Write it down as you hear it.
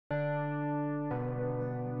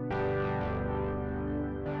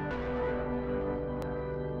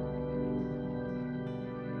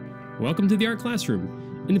Welcome to the art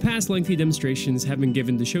classroom. In the past, lengthy demonstrations have been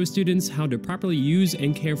given to show students how to properly use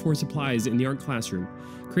and care for supplies in the art classroom.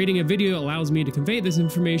 Creating a video allows me to convey this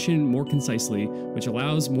information more concisely, which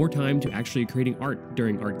allows more time to actually creating art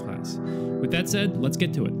during art class. With that said, let's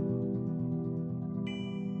get to it.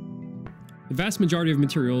 The vast majority of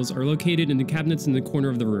materials are located in the cabinets in the corner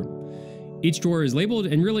of the room. Each drawer is labeled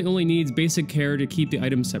and really only needs basic care to keep the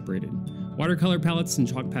items separated. Watercolor palettes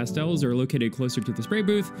and chalk pastels are located closer to the spray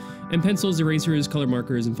booth, and pencils, erasers, color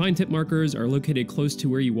markers, and fine tip markers are located close to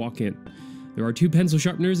where you walk in. There are 2 pencil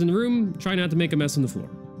sharpeners in the room. Try not to make a mess on the floor.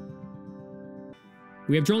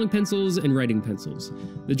 We have drawing pencils and writing pencils.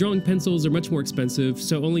 The drawing pencils are much more expensive,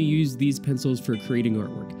 so only use these pencils for creating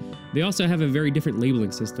artwork. They also have a very different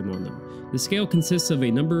labeling system on them. The scale consists of a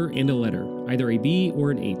number and a letter, either a B or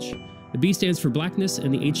an H. The B stands for blackness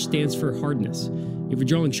and the H stands for hardness. If you're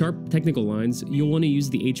drawing sharp technical lines, you'll want to use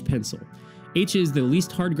the H pencil. H is the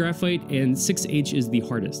least hard graphite and 6H is the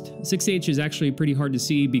hardest. 6H is actually pretty hard to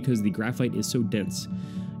see because the graphite is so dense.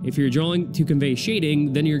 If you're drawing to convey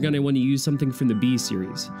shading, then you're going to want to use something from the B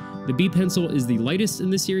series. The B pencil is the lightest in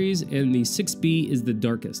the series and the 6B is the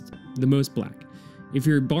darkest, the most black. If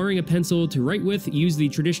you're borrowing a pencil to write with, use the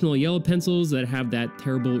traditional yellow pencils that have that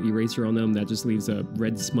terrible eraser on them that just leaves a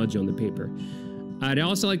red smudge on the paper. I'd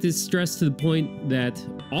also like to stress to the point that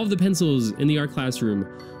all of the pencils in the art classroom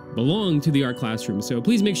belong to the art classroom, so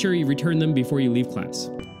please make sure you return them before you leave class.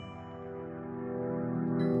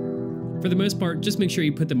 For the most part, just make sure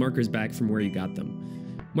you put the markers back from where you got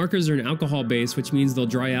them. Markers are an alcohol base, which means they'll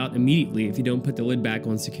dry out immediately if you don't put the lid back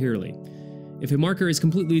on securely. If a marker is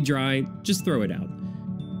completely dry, just throw it out.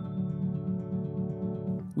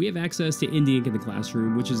 We have access to Indie ink in the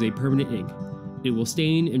classroom, which is a permanent ink. It will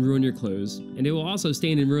stain and ruin your clothes, and it will also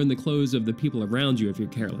stain and ruin the clothes of the people around you if you're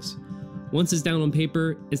careless. Once it's down on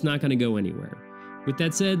paper, it's not going to go anywhere. With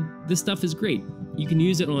that said, this stuff is great. You can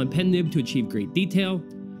use it on a pen nib to achieve great detail.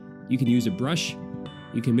 You can use a brush.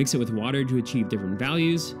 You can mix it with water to achieve different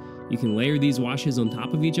values. You can layer these washes on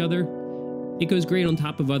top of each other. It goes great on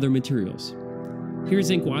top of other materials. Here's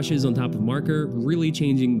ink washes on top of marker, really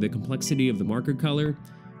changing the complexity of the marker color.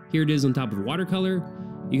 Here it is on top of watercolor.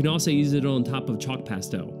 You can also use it on top of chalk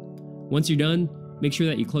pastel. Once you're done, make sure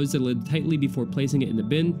that you close the lid tightly before placing it in the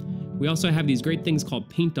bin. We also have these great things called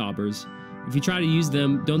paint daubers. If you try to use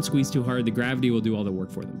them, don't squeeze too hard, the gravity will do all the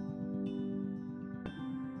work for them.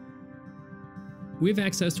 We have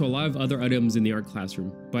access to a lot of other items in the art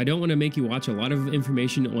classroom, but I don't want to make you watch a lot of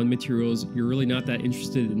information on materials you're really not that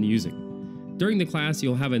interested in using. During the class,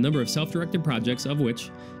 you'll have a number of self-directed projects, of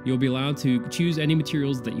which you'll be allowed to choose any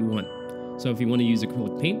materials that you want. So if you want to use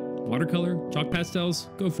acrylic paint, watercolor, chalk pastels,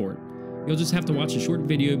 go for it. You'll just have to watch a short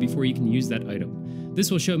video before you can use that item.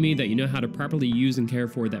 This will show me that you know how to properly use and care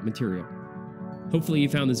for that material. Hopefully you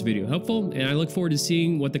found this video helpful, and I look forward to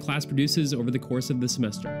seeing what the class produces over the course of the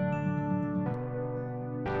semester.